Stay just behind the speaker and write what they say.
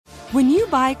When you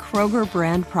buy Kroger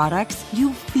brand products,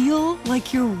 you feel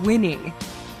like you're winning.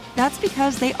 That's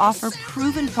because they offer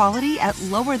proven quality at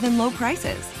lower than low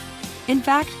prices. In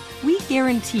fact, we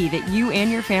guarantee that you and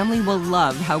your family will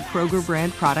love how Kroger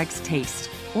brand products taste,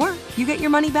 or you get your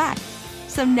money back.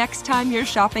 So next time you're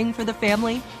shopping for the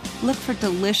family, look for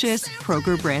delicious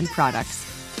Kroger brand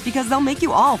products, because they'll make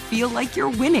you all feel like you're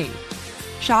winning.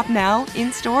 Shop now,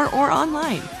 in-store, or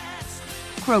online.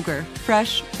 Kroger,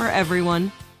 fresh for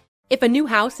everyone. If a new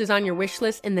house is on your wish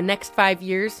list in the next 5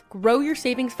 years, grow your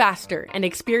savings faster and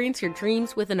experience your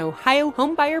dreams with an Ohio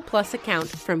Homebuyer Plus account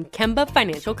from Kemba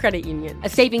Financial Credit Union. A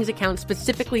savings account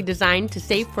specifically designed to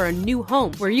save for a new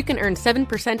home, where you can earn 7%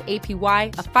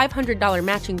 APY, a $500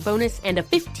 matching bonus, and a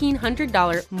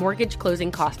 $1,500 mortgage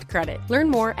closing cost credit. Learn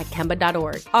more at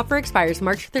Kemba.org. Offer expires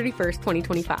March 31st,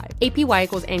 2025. APY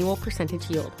equals annual percentage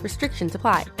yield. Restrictions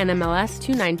apply. NMLS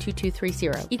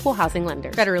 292230. Equal housing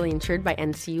lender. Federally insured by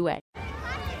NCUA.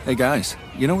 Hey guys,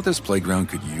 you know what this playground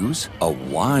could use? A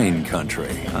wine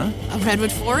country, huh? A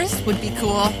redwood forest would be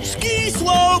cool. Ski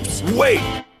slopes! Wait!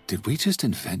 Did we just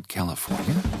invent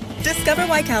California? Discover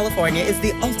why California is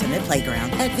the ultimate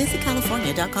playground at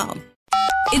visitcalifornia.com.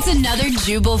 It's another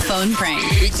Jubal phone prank.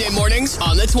 Weekday mornings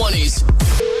on the 20s.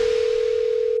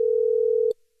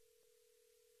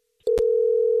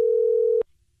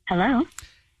 Hello?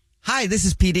 Hi, this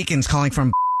is Pete Eakins calling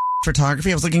from Photography.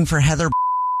 I was looking for Heather.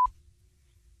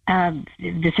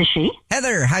 This is she.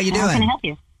 Heather, how you doing? How can I help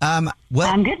you?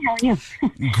 Well, I'm good. How are you?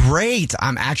 Great.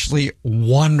 I'm actually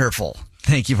wonderful.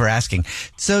 Thank you for asking.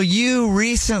 So you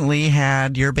recently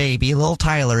had your baby, little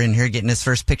Tyler, in here getting his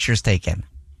first pictures taken.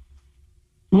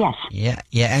 Yes. Yeah.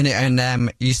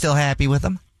 And you still happy with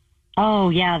them? Oh,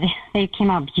 yeah. They came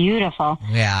out beautiful.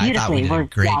 Yeah, I thought we did a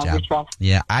great job.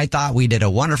 Yeah, I thought we did a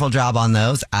wonderful job on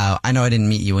those. I know I didn't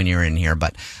meet you when you were in here,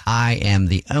 but I am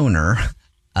the owner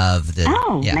of the...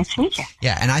 Oh, nice to meet you.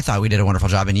 Yeah, and I thought we did a wonderful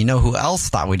job. And you know who else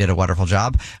thought we did a wonderful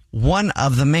job? One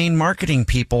of the main marketing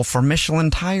people for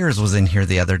Michelin Tires was in here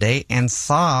the other day and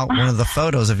saw one of the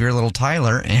photos of your little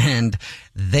Tyler, and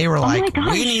they were like,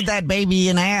 we need that baby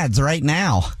in ads right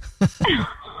now.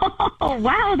 Oh,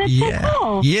 wow, that's so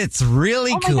cool. Yeah, it's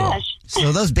really cool. Gosh.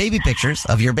 So those baby pictures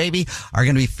of your baby are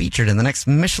going to be featured in the next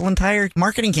Michelin Tire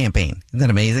marketing campaign. Isn't that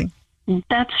amazing?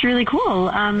 That's really cool.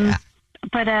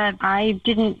 But I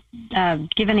didn't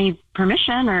give any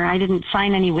permission, or I didn't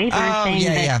sign any waivers saying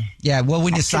that. Yeah. Well,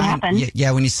 when you sign,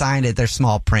 when you signed it, there's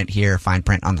small print here, fine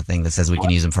print on the thing that says we can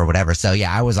use them for whatever. So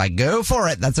yeah, I was like, go for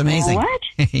it. That's amazing. What?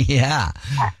 Yeah.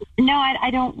 No,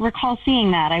 I don't recall seeing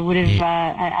that. I would have.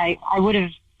 I would have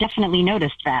definitely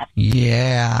noticed that.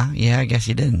 Yeah. I guess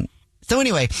you didn't. So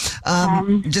anyway,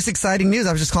 just exciting news.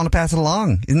 I was just calling to pass it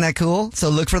along. Isn't that cool? So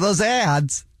look for those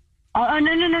ads. Oh,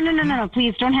 no!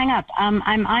 Please don't hang up.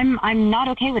 I'm not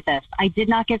okay with this. I did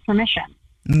not get permission.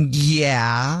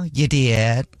 Yeah, you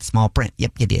did. Small print.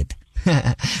 Yep, you did.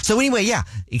 So anyway, yeah,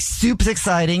 it's super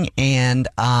exciting, and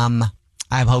I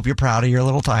hope you're proud of your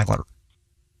little Tyler.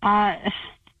 I'm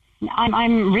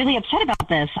really upset about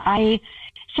this. Please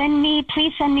send me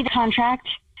the contract,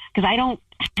 because I don't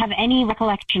have any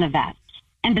recollection of that.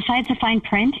 And besides the fine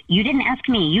print, you didn't ask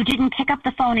me. You didn't pick up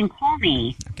the phone and call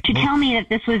me to tell me that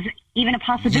this was even a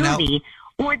possibility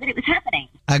or that it was happening.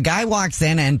 A guy walks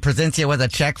in and presents you with a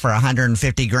check for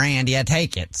 $150,000. You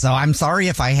take it. So I'm sorry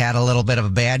if I had a little bit of a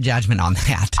bad judgment on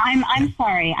that. I'm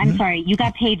sorry. I'm sorry. You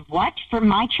got paid what for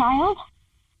my child?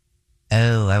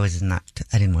 Oh, I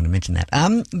didn't want to mention that.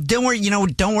 Don't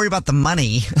worry about the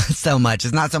money so much.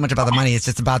 It's not so much about the money. It's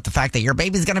just about the fact that your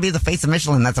baby's going to be the face of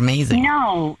Michelin. That's amazing.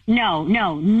 No.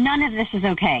 None of this is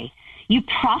okay. You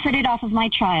profited off of my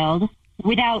child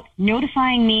without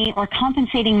notifying me or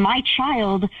compensating my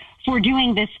child for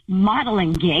doing this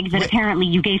modeling gig that apparently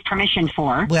you gave permission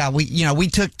for. Well, we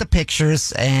took the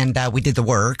pictures and we did the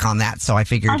work on that. So I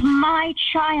figured of my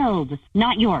child,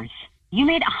 not yours. You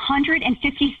made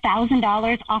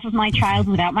 $150,000 off of my child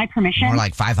without my permission. More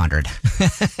like $500.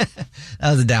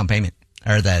 That was a down payment,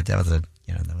 or that was a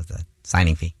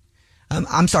signing fee.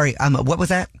 I'm sorry. What was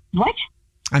that? What?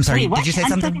 I'm sorry. Wait, what? Did you say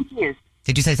something? I'm so confused.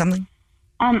 Did you say something?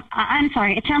 I'm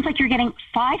sorry. It sounds like you're getting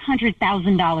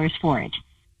 $500,000 for it.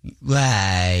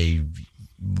 I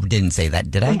didn't say that.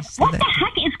 Did I? What the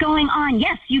heck is going on?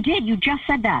 Yes, you did. You just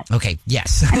said that. Okay.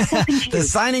 Yes. I'm so confused. The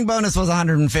signing bonus was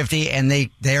 $150, and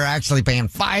they're actually paying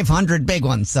 $500 big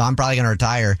ones. So I'm probably going to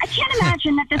retire. I can't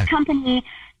imagine that this company,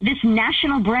 this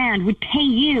national brand, would pay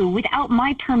you without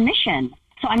my permission.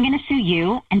 So I'm going to sue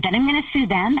you, and then I'm going to sue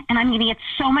them, and I'm going to get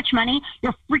so much money,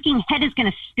 your freaking head is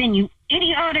going to spin, you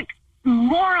idiotic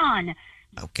moron.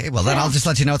 Okay, well, then I'll just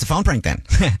let you know it's a phone prank then.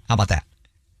 How about that?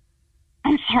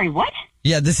 I'm sorry, what?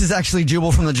 Yeah, this is actually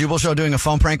Jubal from the Jubal Show doing a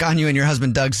phone prank on you, and your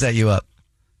husband Doug set you up.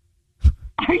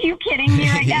 Are you kidding me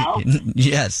right now?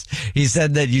 Yes. He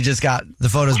said that you just got the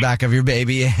photos back of your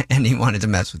baby, and he wanted to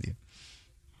mess with you.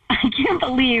 I can't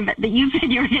believe that you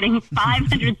said you were getting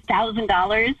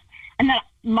 $500,000 and that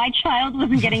my child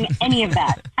wasn't getting any of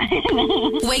that.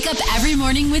 Wake up every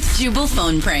morning with Jubal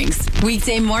phone pranks.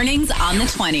 Weekday mornings on the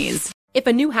 20s. If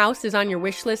a new house is on your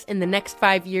wish list in the next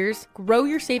 5 years, grow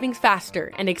your savings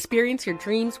faster and experience your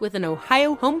dreams with an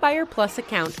Ohio Homebuyer Plus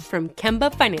account from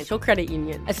Kemba Financial Credit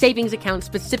Union. A savings account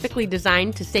specifically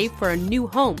designed to save for a new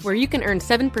home where you can earn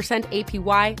 7%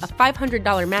 APY, a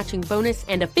 $500 matching bonus,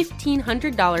 and a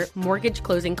 $1,500 mortgage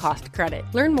closing cost credit.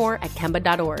 Learn more at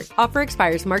Kemba.org. Offer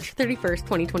expires March 31st,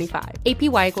 2025.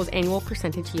 APY equals annual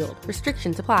percentage yield.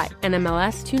 Restrictions apply.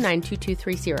 NMLS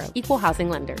 292230. Equal housing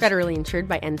lender. Federally insured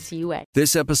by NCUA.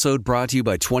 This episode brought to you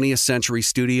by 20th Century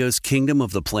Studios' Kingdom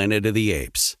of the Planet of the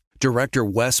Apes. Director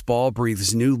Wes Ball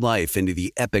breathes new life into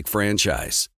the epic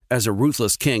franchise. As a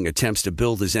ruthless king attempts to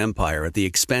build his empire at the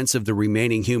expense of the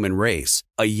remaining human race,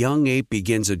 a young ape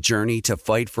begins a journey to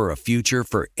fight for a future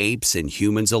for apes and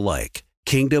humans alike.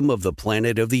 Kingdom of the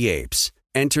Planet of the Apes.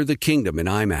 Enter the kingdom in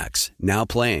IMAX, now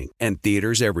playing, and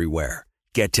theaters everywhere.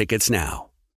 Get tickets now.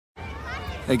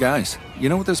 Hey guys, you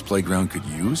know what this playground could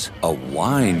use? A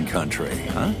wine country,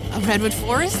 huh? A redwood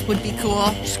forest would be cool.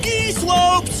 Ski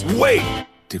slopes! Wait!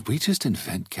 Did we just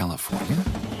invent California?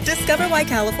 Discover why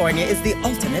California is the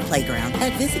ultimate playground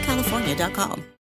at visitcalifornia.com.